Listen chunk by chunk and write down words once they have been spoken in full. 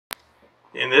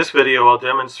In this video, I'll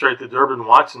demonstrate the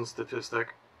Durbin-Watson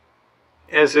statistic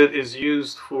as it is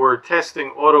used for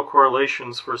testing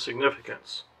autocorrelations for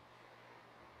significance.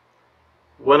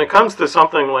 When it comes to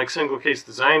something like single-case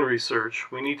design research,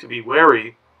 we need to be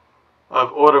wary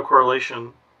of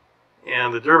autocorrelation,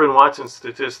 and the Durbin-Watson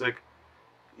statistic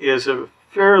is a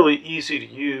fairly easy to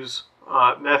use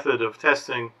method of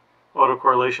testing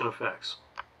autocorrelation effects.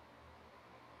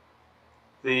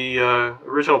 The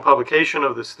original publication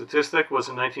of the statistic was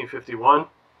in 1951,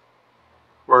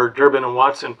 where Durbin and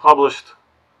Watson published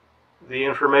the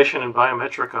information in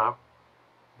Biometrica,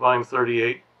 volume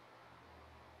 38.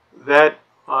 That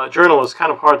journal is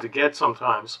kind of hard to get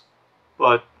sometimes,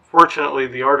 but fortunately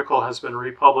the article has been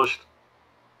republished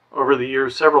over the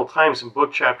years several times in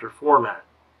book chapter format.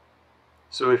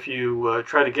 So if you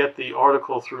try to get the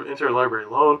article through interlibrary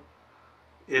loan,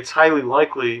 it's highly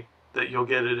likely that you'll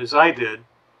get it as I did,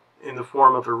 in the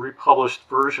form of a republished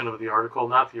version of the article,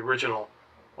 not the original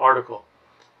article.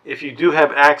 If you do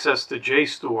have access to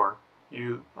JSTOR,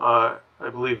 you, I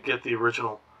believe, get the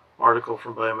original article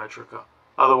from Biometrica.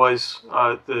 Otherwise,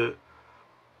 the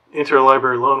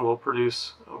interlibrary loan will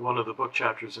produce one of the book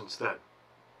chapters instead.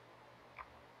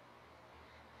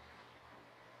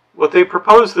 What they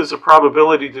proposed is a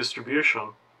probability distribution,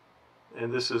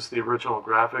 and this is the original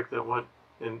graphic that went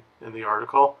in the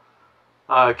article.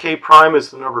 K prime is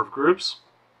the number of groups,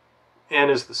 N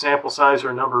is the sample size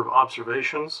or number of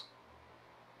observations,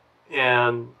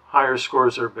 and higher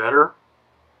scores are better.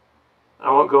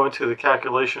 I won't go into the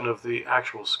calculation of the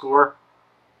actual score,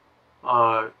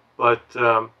 but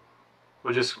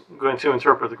we're just going to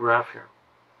interpret the graph here.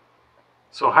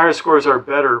 So higher scores are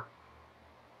better,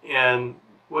 and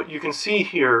what you can see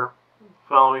here,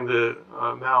 following the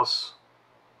mouse,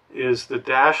 is the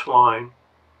dashed line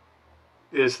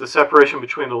is the separation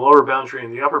between the lower boundary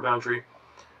and the upper boundary.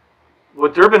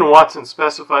 What Durbin and Watson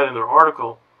specified in their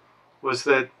article was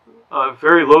that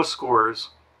very low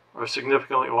scores are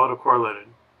significantly autocorrelated.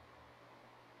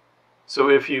 So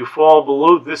if you fall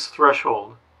below this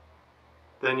threshold,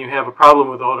 then you have a problem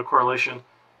with autocorrelation.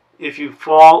 If you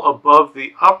fall above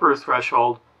the upper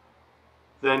threshold,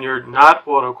 then you're not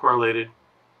autocorrelated.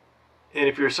 And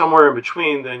if you're somewhere in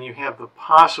between, then you have the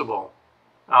possible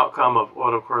outcome of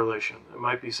autocorrelation. It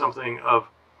might be something of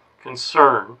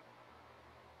concern.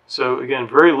 So again,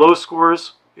 very low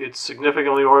scores, it's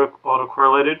significantly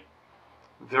autocorrelated.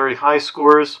 Very high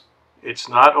scores, it's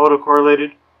not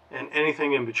autocorrelated. And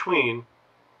anything in between,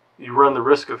 you run the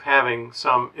risk of having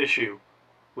some issue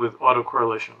with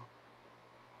autocorrelation.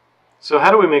 So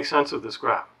how do we make sense of this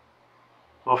graph?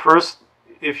 Well, first,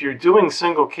 if you're doing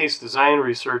single case design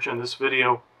research, and this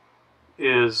video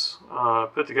is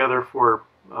put together for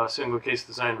single case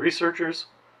design researchers,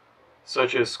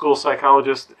 such as school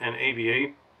psychologists and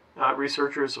ABA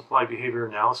researchers, applied behavior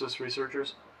analysis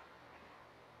researchers.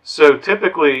 So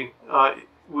typically,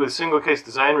 with single case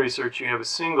design research, you have a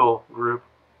single group,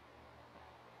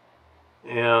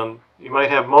 and you might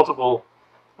have multiple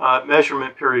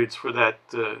measurement periods for that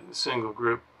single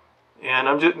group. And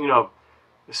I'm just,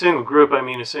 a single group, I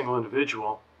mean a single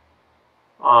individual.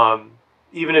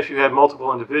 Even if you had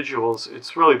multiple individuals,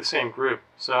 it's really the same group.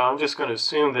 So I'm just going to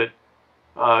assume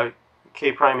that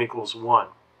K prime equals 1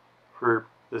 for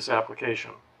this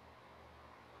application.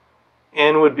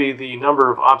 N would be the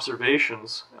number of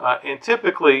observations. And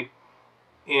typically,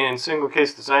 in single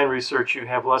case design research, you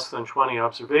have less than 20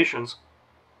 observations.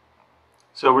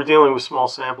 So we're dealing with a small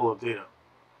sample of data.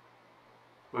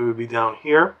 We would be down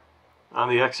here on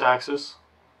the x-axis.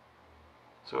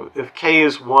 So if K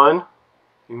is 1,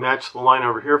 you match the line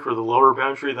over here for the lower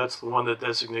boundary. That's the one that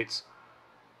designates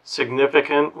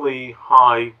significantly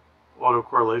high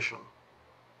autocorrelation.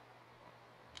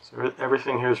 So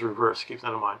everything here is reversed. Keep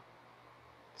that in mind.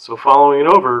 So following it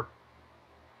over,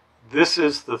 this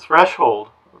is the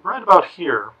threshold right about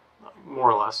here, more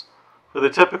or less, for the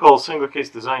typical single case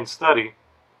design study.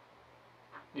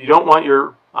 You don't want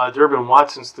your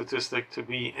Durbin-Watson statistic to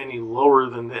be any lower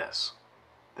than this.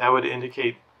 That would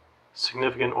indicate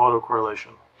significant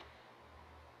autocorrelation.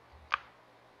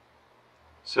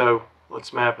 So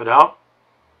let's map it out.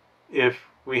 If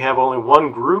we have only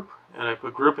one group, and I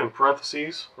put group in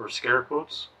parentheses or scare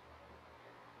quotes,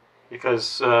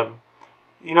 because I'm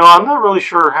not really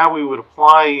sure how we would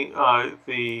apply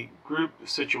the group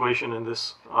situation in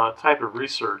this type of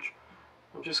research.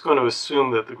 I'm just going to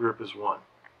assume that the group is 1.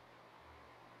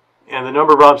 And the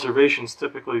number of observations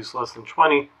typically is less than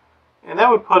 20, and that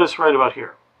would put us right about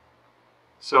here.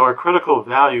 So our critical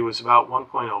value is about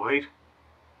 1.08.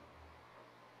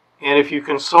 And if you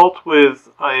consult with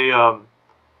a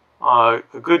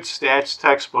good stats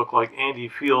textbook like Andy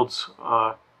Field's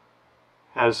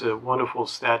has a wonderful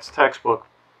stats textbook.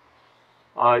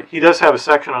 He does have a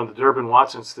section on the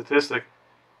Durbin-Watson Statistic.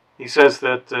 He says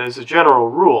that as a general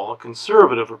rule, a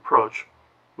conservative approach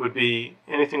would be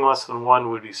anything less than 1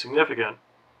 would be significant,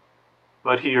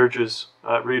 but he urges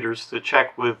readers to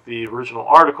check with the original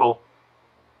article,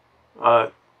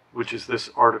 which is this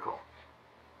article.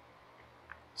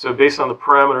 So based on the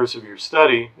parameters of your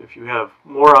study, if you have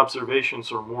more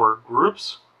observations or more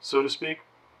groups, so to speak,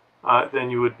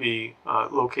 then you would be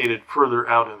located further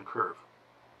out in the curve.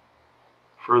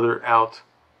 Further out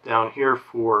down here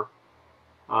for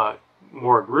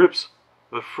more groups,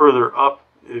 but further up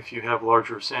if you have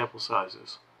larger sample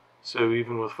sizes. So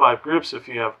even with 5 groups, if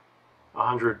you have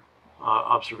 100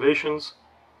 observations,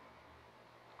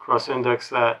 cross-index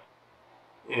that,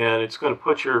 and it's going to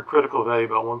put your critical value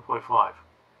about 1.5.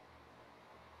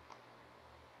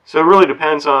 So it really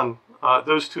depends on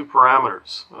those two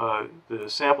parameters, the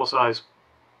sample size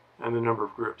and the number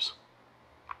of groups.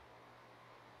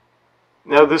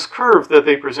 Now this curve that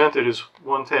they presented is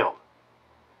one-tailed,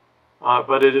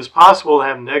 but it is possible to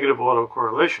have negative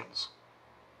autocorrelations.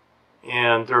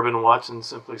 And Durbin and Watson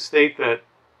simply state that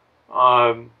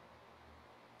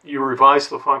you revise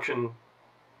the function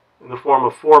in the form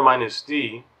of 4 minus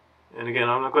d, and again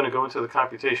I'm not going to go into the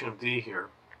computation of d here,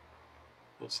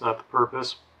 it's not the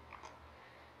purpose.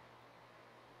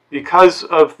 Because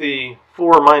of the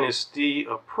 4 minus d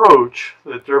approach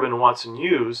that Durbin and Watson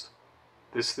used,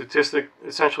 the statistic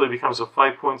essentially becomes a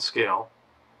 5-point scale,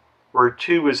 where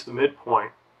 2 is the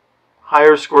midpoint.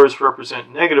 Higher scores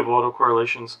represent negative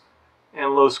autocorrelations,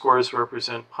 and low scores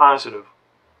represent positive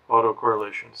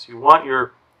autocorrelations. You want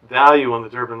your value on the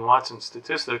Durbin-Watson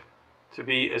statistic to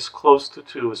be as close to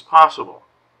 2 as possible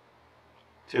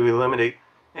to eliminate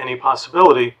any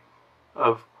possibility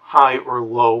of high or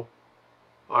low,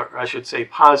 or I should say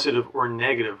positive or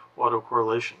negative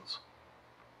autocorrelations.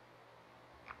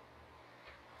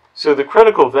 So the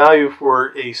critical value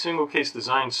for a single case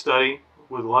design study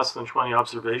with less than 20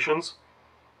 observations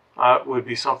would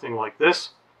be something like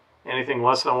this. Anything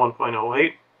less than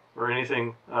 1.08 or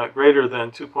anything greater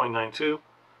than 2.92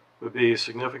 would be a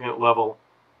significant level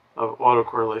of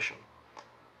autocorrelation.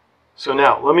 So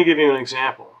now let me give you an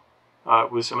example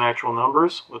with some actual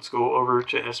numbers. Let's go over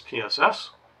to SPSS.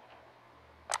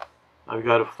 I've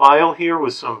got a file here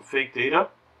with some fake data.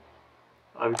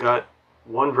 I've got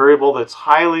one variable that's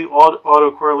highly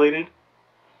autocorrelated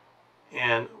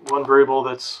and one variable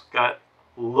that's got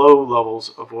low levels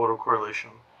of autocorrelation.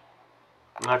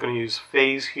 I'm not going to use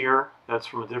phase here. That's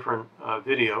from a different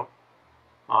video.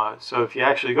 So if you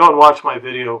actually go and watch my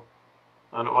video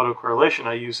on autocorrelation,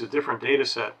 I use a different data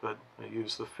set, but I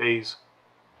use the phase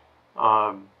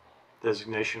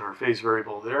designation or phase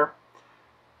variable there.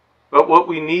 But what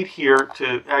we need here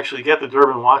to actually get the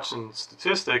Durbin-Watson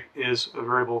statistic is a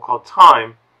variable called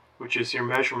time, which is your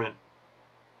measurement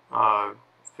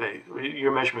phase,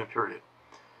 your measurement period.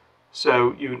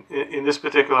 So in this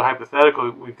particular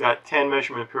hypothetical, we've got 10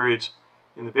 measurement periods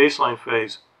in the baseline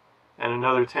phase and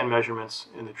another 10 measurements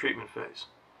in the treatment phase.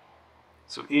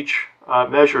 So each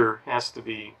measure has to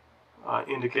be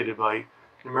indicated by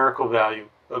numerical value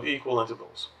of equal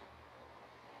intervals.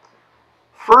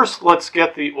 First, let's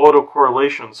get the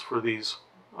autocorrelations for these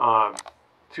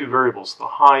two variables, the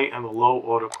high and the low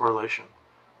autocorrelation.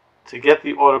 To get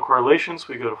the autocorrelations,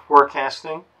 we go to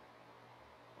Forecasting,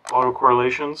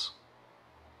 Autocorrelations.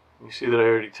 You see that I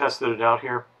already tested it out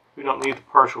here. We don't need the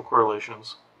partial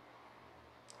correlations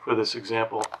for this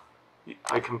example.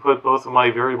 I can put both of my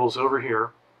variables over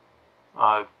here.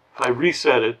 If I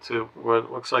reset it to what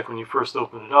it looks like when you first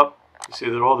open it up, you see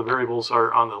that all the variables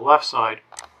are on the left side.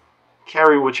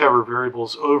 Carry whichever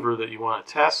variables over that you want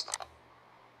to test.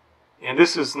 And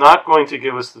this is not going to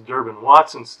give us the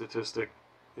Durbin-Watson statistic.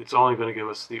 It's only going to give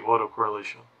us the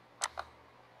autocorrelation.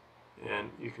 And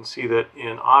you can see that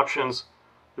in options,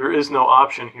 there is no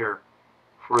option here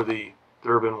for the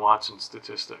Durbin-Watson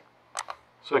statistic.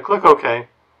 So I click OK.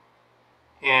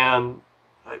 And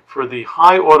for the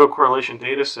high autocorrelation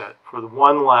data set, for the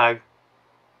one lag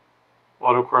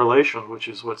autocorrelation, which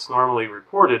is what's normally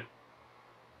reported,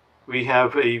 we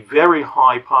have a very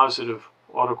high positive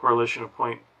autocorrelation of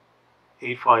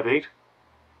 0.858.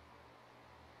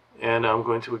 And I'm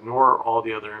going to ignore all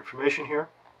the other information here.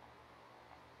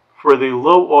 For the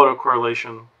low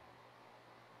autocorrelation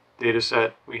data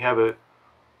set, we have a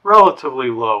relatively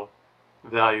low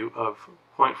value of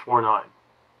 0.49.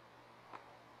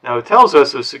 Now it tells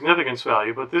us a significance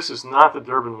value, but this is not the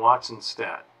Durbin-Watson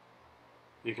stat.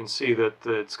 You can see that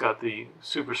it's got the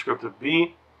superscript of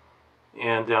B,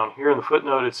 and down here in the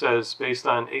footnote it says based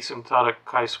on asymptotic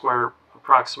chi-square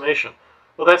approximation.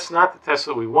 Well, that's not the test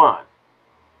that we want.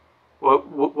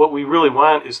 What we really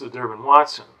want is the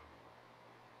Durbin-Watson.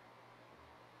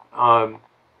 And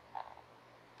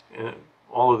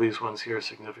all of these ones here are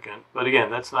significant. But again,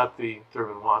 that's not the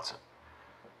Durbin-Watson.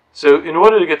 So in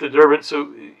order to get the Durbin,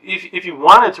 so if you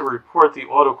wanted to report the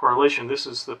autocorrelation, this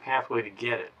is the pathway to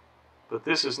get it. But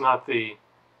this is not the,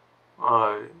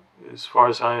 as far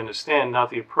as I understand,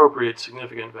 not the appropriate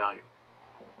significant value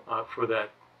for that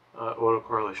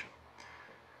autocorrelation.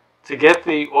 To get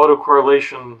the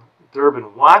autocorrelation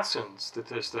Durbin-Watson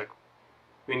statistic,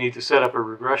 we need to set up a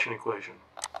regression equation.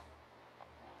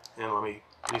 And let me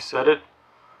reset it.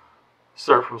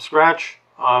 Start from scratch.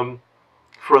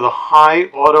 For the high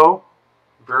auto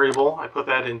variable, I put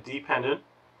that in dependent.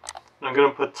 And I'm going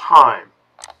to put time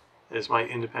as my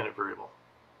independent variable.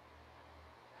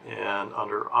 And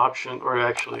under option, or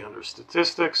actually under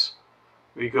statistics,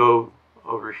 we go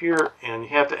over here, and you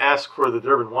have to ask for the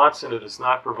Durbin-Watson. It is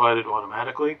not provided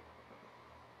automatically.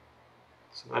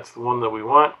 So that's the one that we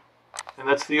want, and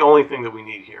that's the only thing that we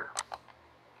need here.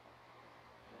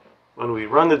 When we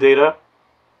run the data,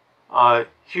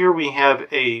 here we have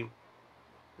a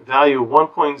value of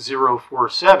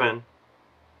 1.047,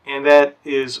 and that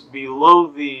is below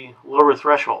the lower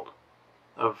threshold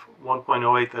of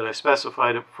 1.08 that I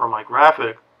specified for my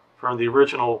graphic from the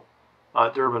original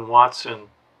Durbin-Watson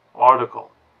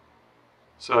article.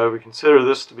 So I would consider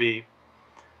this to be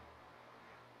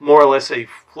more or less a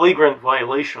flagrant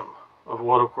violation of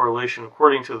autocorrelation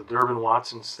according to the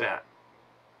Durbin-Watson stat.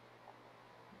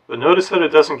 But notice that it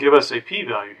doesn't give us a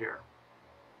p-value here,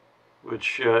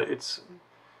 which it's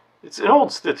an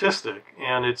old statistic,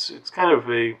 and it's kind of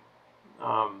a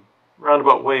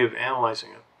roundabout way of analyzing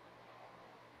it.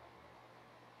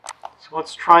 So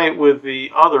let's try it with the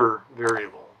other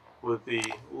variable, with the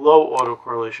low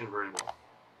autocorrelation variable.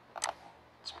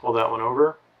 Let's pull that one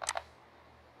over.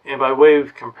 And by way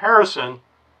of comparison,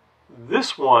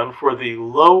 this one for the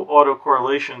low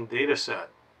autocorrelation data set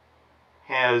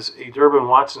has a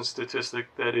Durbin-Watson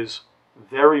statistic that is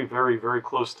very, very, very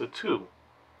close to 2,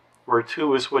 where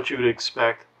 2 is what you would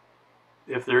expect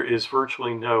if there is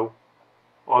virtually no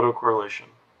autocorrelation.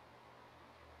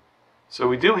 So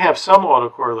we do have some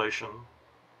autocorrelation.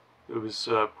 It was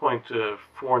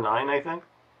 0.49, I think,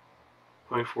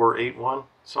 0.481,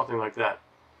 something like that.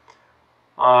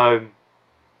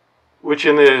 Which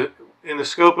in the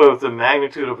scope of the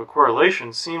magnitude of a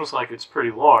correlation seems like it's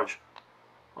pretty large.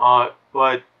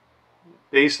 But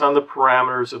based on the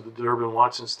parameters of the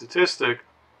Durbin-Watson statistic,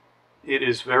 it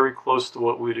is very close to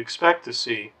what we'd expect to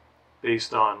see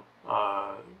based on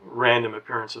random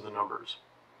appearance of the numbers.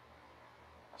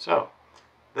 So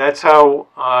that's how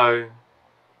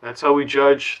we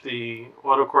judge the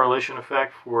autocorrelation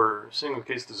effect for single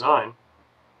case design.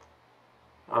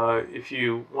 If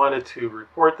you wanted to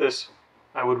report this,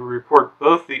 I would report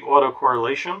both the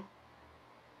autocorrelation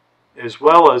as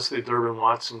well as the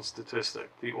Durbin-Watson statistic.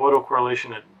 The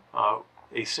autocorrelation at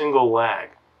a single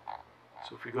lag.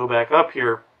 So if we go back up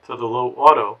here to the low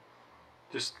auto,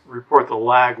 just report the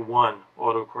lag 1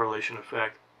 autocorrelation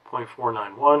effect,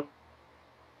 0.491,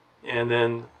 and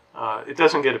then it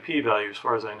doesn't get a p-value as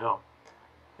far as I know.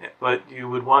 But you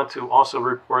would want to also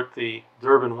report the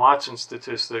Durbin-Watson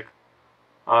statistic,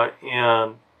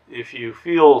 and if you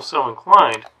feel so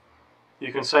inclined,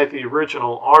 you can cite the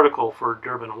original article for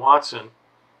Durbin-Watson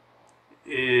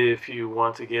if you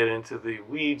want to get into the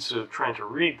weeds of trying to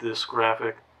read this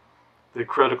graphic. The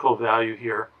critical value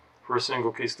here for a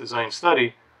single case design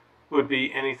study would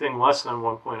be anything less than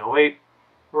 1.08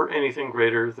 or anything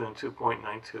greater than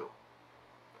 2.92.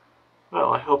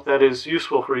 Well, I hope that is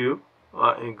useful for you,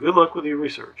 and good luck with your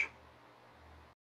research.